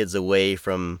my kids away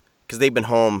from, because they've been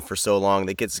home for so long,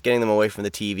 it's getting them away from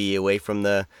the TV, away from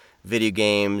the video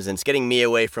games, and it's getting me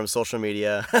away from social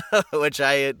media, which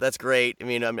that's great. I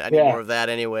mean, I need more of that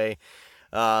anyway.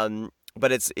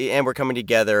 But and we're coming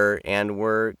together and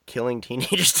we're killing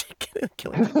teenagers together.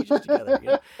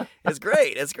 It's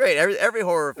great. It's great. Every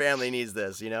horror family needs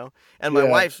this, And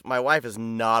my wife is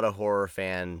not a horror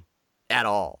fan at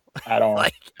all. At all.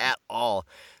 Like, at all.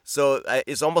 So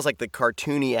it's almost like the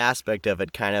cartoony aspect of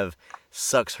it kind of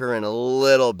sucks her in a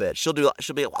little bit. She'll be,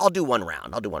 I'll do one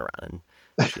round, and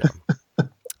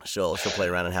she'll play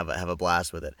around and have a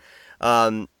blast with it.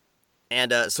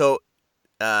 So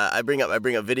I bring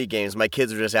up video games. My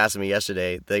kids were just asking me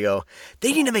yesterday. They go,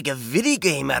 they need to make a video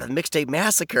game out of Mixtape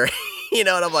Massacre, and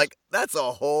I'm like, that's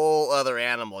a whole other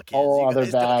animal, kids. Whole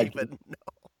other bag.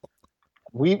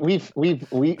 We've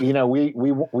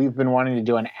been wanting to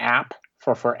do an app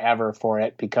for forever for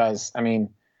it, because I mean,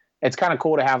 it's kind of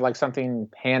cool to have like something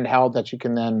handheld that you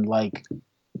can then like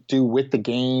do with the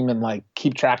game and like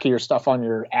keep track of your stuff on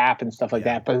your app and stuff like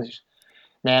that. But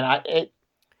man,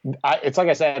 it's like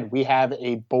I said, we have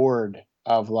a board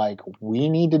of like, we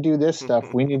need to do this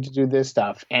stuff. We need to do this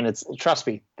stuff. And trust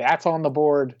me, that's on the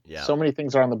board. Yeah. So many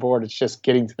things are on the board. It's just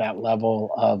getting to that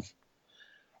level of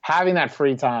having that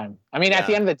free time. I mean, at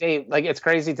the end of the day, like, it's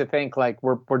crazy to think like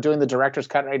we're doing the director's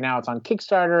cut right now. It's on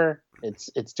Kickstarter.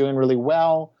 It's doing really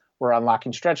well. We're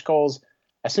unlocking stretch goals.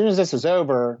 As soon as this is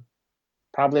over,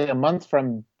 probably a month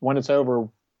from when it's over,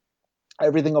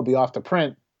 everything will be off to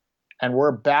print, and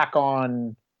we're back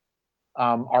on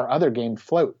our other game,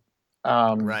 Float.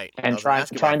 Right. And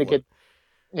trying to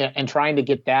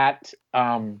get that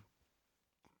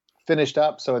finished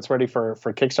up so it's ready for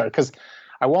Kickstarter. Because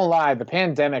I won't lie, the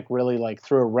pandemic really like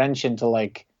threw a wrench into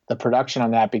like the production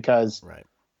on that, because Right.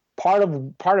 part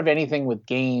of anything with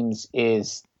games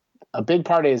is a big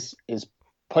part is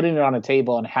putting it on a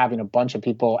table and having a bunch of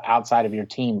people outside of your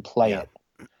team play it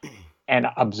and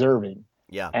observing.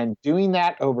 Yeah. And doing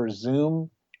that over Zoom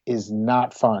is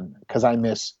not fun because I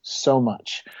miss so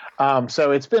much.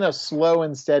 So it's been a slow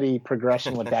and steady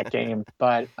progression with that game.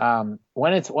 But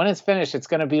when it's finished, it's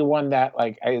going to be one that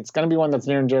it's going to be one that's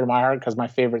near and dear to my heart, because my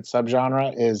favorite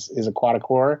subgenre is aquatic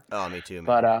horror. Oh, me too,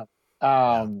 man.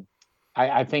 But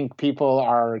I think people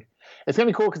are. It's gonna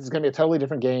be cool because it's gonna be a totally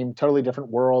different game, totally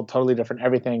different world, totally different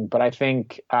everything. But I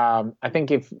think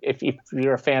if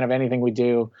you're a fan of anything we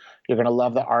do, you're gonna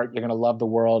love the art, you're gonna love the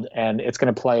world, and it's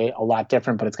gonna play a lot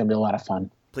different, but it's gonna be a lot of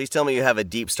fun. Please tell me you have a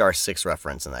Deep Star 6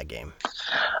 reference in that game.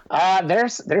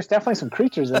 There's definitely some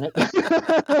creatures in it.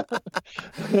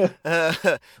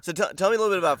 So tell me a little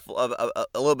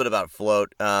bit about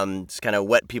Float. Just kind of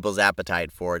whet people's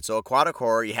appetite for it. So aquatic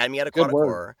horror. You had me at aquatic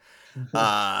horror.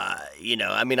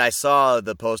 I saw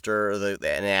the poster or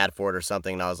an ad for it or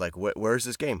something, and I was like, "Where's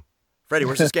this game, Freddie?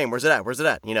 Where's this game? Where's it at? Where's it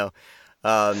at?"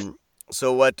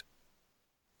 So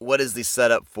what is the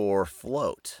setup for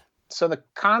Float? So the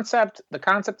concept.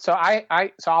 So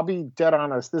I'll be dead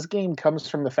honest. This game comes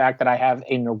from the fact that I have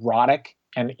a neurotic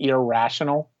and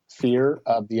irrational fear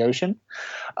of the ocean.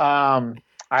 I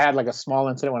had like a small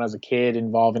incident when I was a kid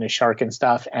involving a shark and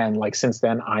stuff, and like since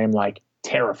then I am like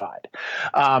terrified.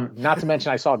 Not to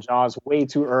mention I saw Jaws way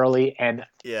too early, and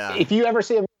if you ever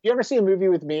see a movie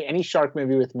with me, any shark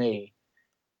movie with me,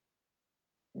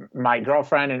 my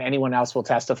girlfriend and anyone else will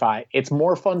testify, it's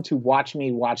more fun to watch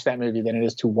me watch that movie than it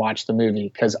is to watch the movie,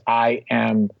 because I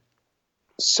am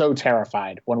so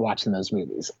terrified when watching those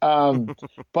movies.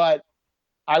 But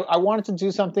I wanted to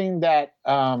do something that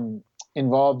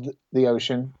involved the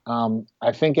ocean.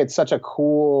 I think it's such a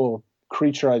cool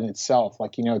creature in itself.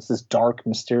 Like, it's this dark,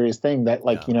 mysterious thing that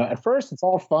at first it's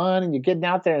all fun and you're getting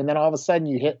out there, and then all of a sudden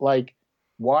you hit like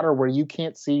water where you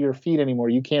can't see your feet anymore.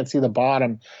 You can't see the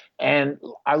bottom. And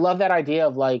I love that idea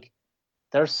of like,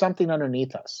 there's something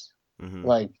underneath us. Mm-hmm.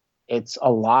 Like it's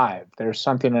alive. There's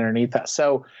something underneath us.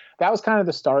 So that was kind of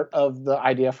the start of the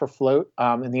idea for Float,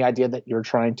 and the idea that you're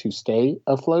trying to stay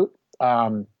afloat.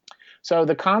 So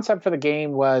the concept for the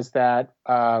game was that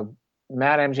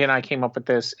Matt, MJ, and I came up with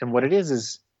this, and what it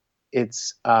is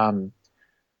it's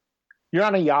you're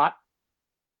on a yacht.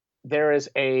 There is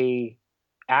a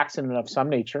accident of some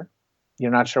nature.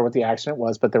 You're not sure what the accident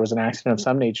was, but there was an accident of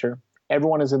some nature.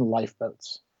 Everyone is in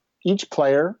lifeboats. Each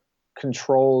player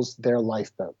controls their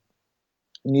lifeboat.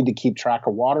 You need to keep track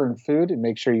of water and food and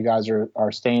make sure you guys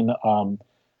are staying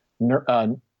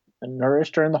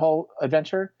nourished during the whole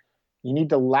adventure. You need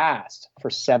to last for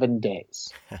 7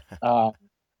 days.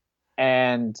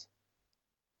 And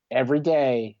every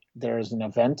day there's an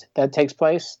event that takes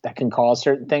place that can cause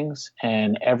certain things.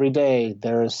 And every day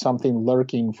there is something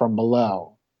lurking from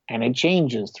below, and it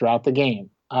changes throughout the game.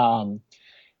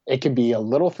 It can be a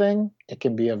little thing. It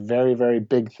can be a very, very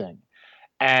big thing.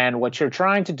 And what you're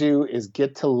trying to do is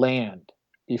get to land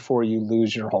before you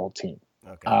lose your whole team.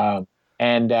 Okay.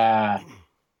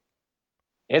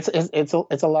 It's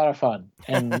a lot of fun,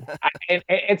 and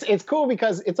it's cool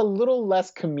because it's a little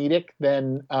less comedic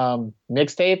than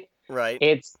Mixtape. Right.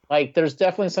 It's like there's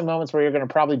definitely some moments where you're going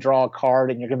to probably draw a card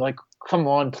and you're going to like, come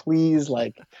on, please,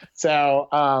 like. So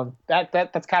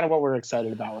that's kind of what we're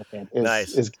excited about with it.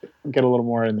 Is get a little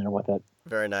more in there with it.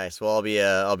 Very nice. Well,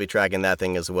 I'll be tracking that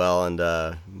thing as well, and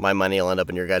my money will end up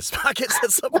in your guys' pockets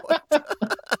at some point.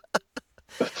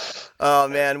 Oh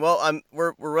man, well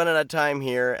we're running out of time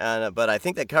here, but I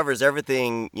think that covers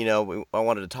everything I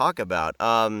wanted to talk about.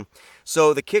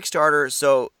 So the Kickstarter.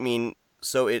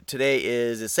 Today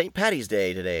is St. Paddy's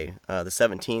Day today, the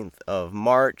 17th of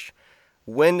March.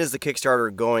 When is the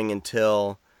Kickstarter going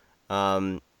until?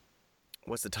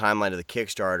 What's the timeline of the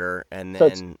Kickstarter? And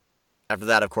then after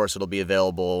that, of course, it'll be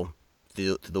available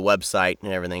to the website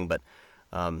and everything. But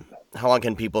how long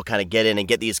can people kind of get in and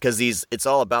get these? Because it's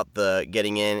all about the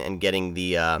getting in and getting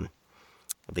the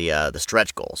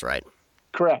stretch goals, right?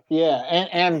 Correct. Yeah,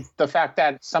 and the fact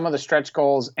that some of the stretch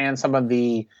goals and some of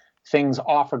the things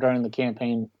offered during the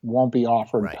campaign won't be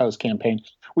offered post-campaign.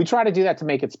 We try to do that to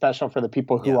make it special for the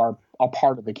people who are a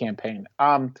part of the campaign.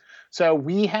 So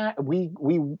we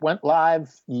went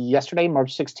live yesterday,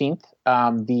 March 16th.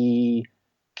 The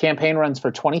campaign runs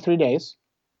for 23 days.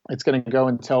 It's going to go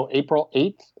until April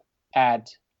 8th at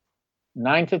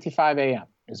 9:55 a.m.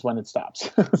 is when it stops.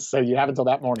 So you have until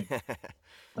that morning.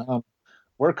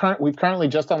 We've currently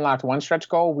just unlocked one stretch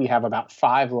goal. We have about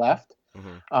 5 left.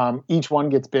 Each one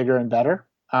gets bigger and better.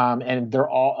 And they're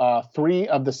all 3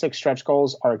 of the 6 stretch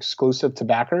goals are exclusive to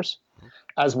backers,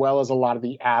 as well as a lot of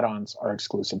the add-ons are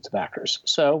exclusive to backers.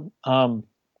 So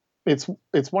it's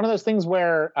one of those things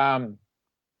where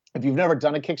if you've never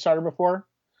done a Kickstarter before,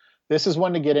 this is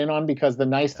one to get in on, because the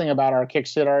nice thing about our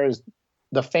Kickstarter is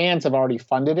the fans have already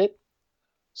funded it.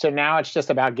 So now it's just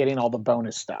about getting all the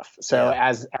bonus stuff. So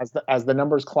as the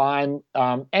numbers climb,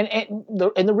 and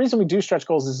the reason we do stretch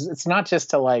goals is it's not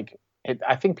just to like.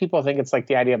 I think people think it's like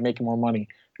the idea of making more money.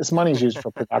 This money is used for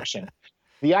production.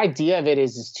 The idea of it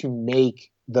is to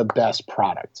make the best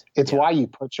product. It's why you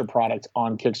put your product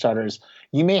on Kickstarters.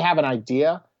 You may have an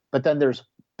idea, but then there's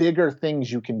bigger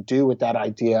things you can do with that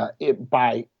idea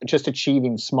by just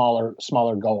achieving smaller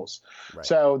goals. Right.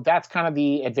 So that's kind of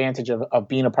the advantage of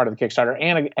being a part of the Kickstarter.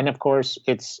 And of course,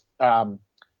 it's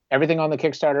everything on the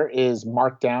Kickstarter is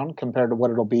marked down compared to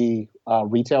what it'll be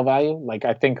retail value. Like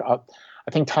I think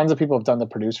tons of people have done the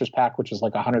producer's pack, which is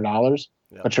like $100,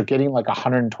 but you're getting like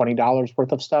 $120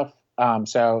 worth of stuff.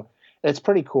 So it's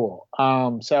pretty cool.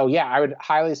 So yeah, I would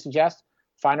highly suggest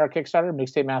find our Kickstarter,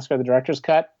 Mixtape Massacre, the Director's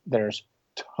Cut. There's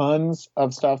tons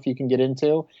of stuff you can get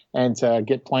into and to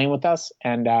get playing with us.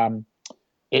 And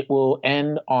it will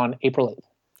end on April 8th.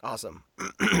 Awesome.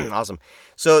 Awesome.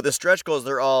 So the stretch goals,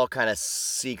 they're all kind of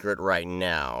secret right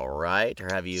now, right? Or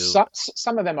have you...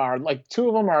 Some of them are. Like 2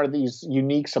 of them are these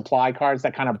unique supply cards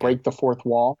that kind of break the fourth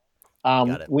wall.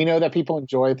 We know that people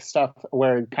enjoy the stuff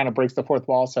where it kind of breaks the fourth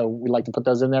wall, so we like to put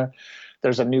those in there.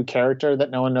 There's a new character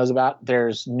that no one knows about.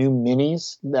 There's new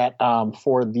minis that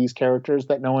for these characters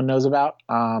that no one knows about.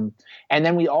 And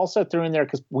then we also threw in there,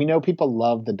 because we know people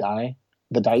love the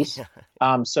dice.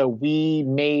 So we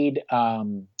made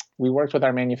we worked with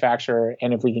our manufacturer,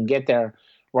 and if we can get there,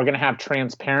 we're going to have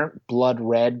transparent blood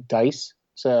red dice.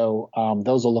 So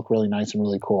those will look really nice and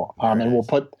really cool. And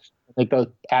we'll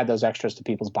add those extras to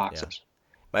people's boxes.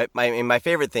 Yeah. My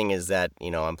favorite thing is that,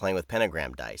 I'm playing with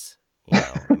pentagram dice.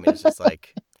 It's just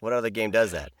like, what other game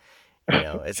does that?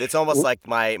 It's almost like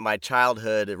my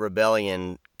childhood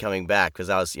rebellion coming back, because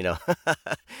I was, they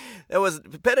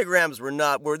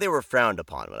were frowned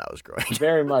upon when I was growing up.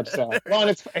 Very much so. Well,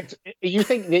 it's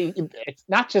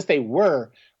not just they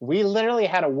were. We literally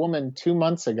had a woman 2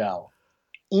 months ago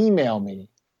email me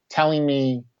telling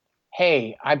me,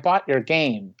 "Hey, I bought your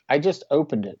game. I just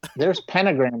opened it. There's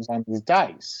pentagrams on these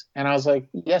dice." And I was like,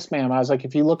 "Yes, ma'am." I was like,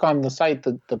 "If you look on the site,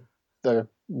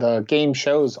 the game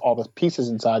shows all the pieces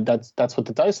inside. That's what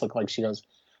the dice look like." She goes,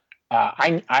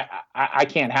 I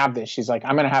can't have this. She's like,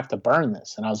 "I'm gonna have to burn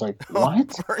this." And I was like,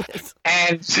 "What?" Burn it.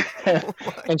 And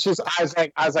I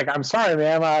was like, "I'm sorry,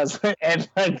 ma'am." And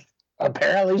like,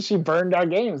 apparently she burned our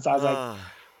games. So I was like,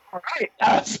 "All right."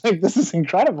 I was like, "This is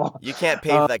incredible." You can't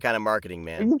pay for that kind of marketing,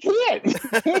 man. You can't.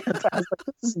 I was like,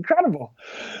 "This is incredible."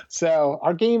 So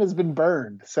our game has been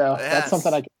burned. So that's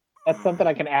something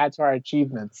I can add to our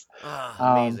achievements.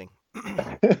 Amazing.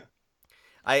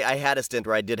 I had a stint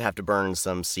where I did have to burn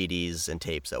some CDs and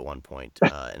tapes at one point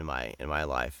in my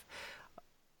life.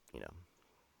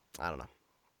 I don't know.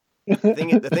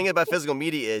 The thing about physical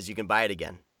media is you can buy it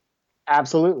again.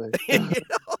 Absolutely.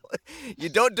 You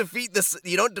don't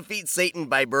defeat Satan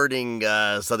by burning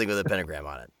something with a pentagram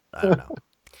on it. I don't know.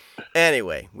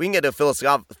 Anyway, we can get a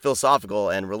philosophical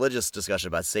and religious discussion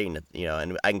about Satan,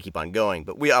 and I can keep on going,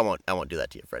 but I won't do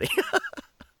that to you, Freddie.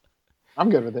 I'm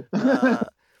good with it.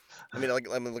 Let me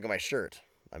look at my shirt.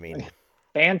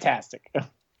 Fantastic.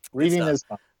 Reading is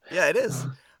fun. Yeah, it is.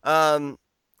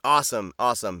 Awesome.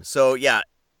 So yeah,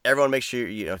 everyone, make sure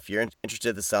if you're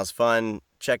interested, this sounds fun.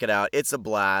 Check it out. It's a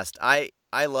blast. I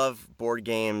love board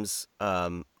games.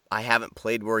 I haven't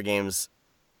played board games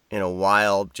in a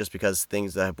while, just because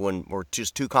things that were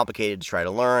just too complicated to try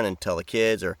to learn and tell the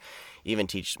kids, or even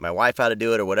teach my wife how to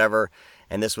do it or whatever.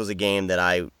 And this was a game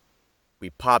that we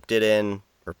popped it on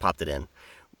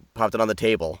the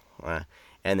table,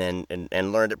 and then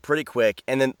learned it pretty quick.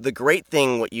 And then the great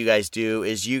thing, what you guys do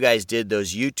is you guys did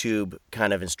those YouTube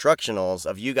kind of instructionals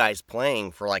of you guys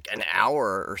playing for like an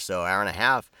hour or so, hour and a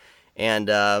half. And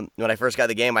when I first got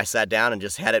the game, I sat down and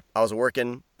just had it. I was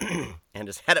working and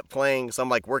just had it playing. So I'm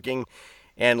like working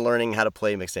and learning how to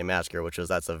play Mixtape Massacre,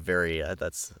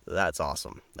 that's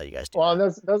awesome that you guys do. Well,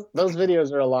 those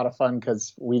videos are a lot of fun,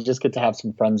 because we just get to have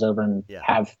some friends over and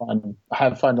have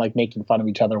fun like making fun of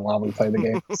each other while we play the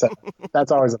game. So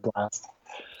that's always a blast.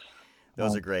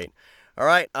 Those are great. All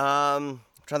right, I'm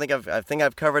trying to think. I think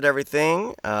I've covered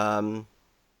everything.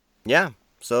 Yeah.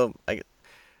 So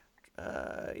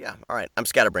yeah. All right. I'm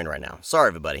scatterbrained right now. Sorry,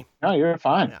 everybody. No, you're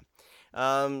fine.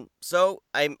 Yeah. So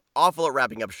I'm awful at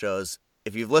wrapping up shows.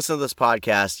 If you've listened to this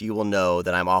podcast, you will know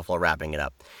that I'm awful at wrapping it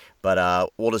up. But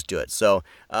we'll just do it. So,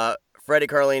 Freddie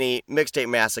Carlini, Mixtape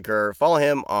Massacre. Follow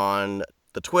him on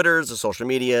the Twitters, the social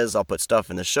medias. I'll put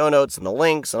stuff in the show notes and the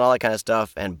links and all that kind of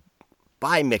stuff. And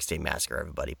buy Mixtape Massacre,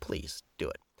 everybody. Please do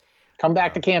it. Come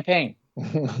back to campaign.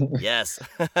 Yes.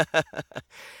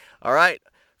 All right.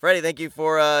 Freddie, thank you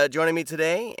for joining me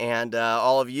today. And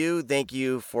all of you, thank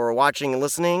you for watching and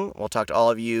listening. We'll talk to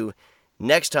all of you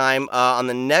next time. On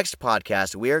the next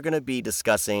podcast, we are going to be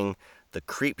discussing the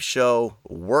Creep Show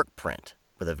work print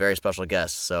with a very special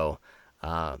guest. So,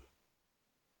 yeah,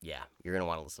 you're going to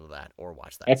want to listen to that or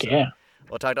watch that. Heck yeah.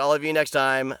 We'll talk to all of you next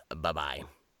time. Bye-bye.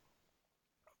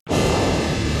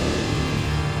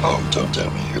 Oh, don't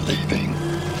tell me you're leaving.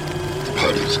 The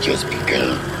party's just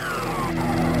begun.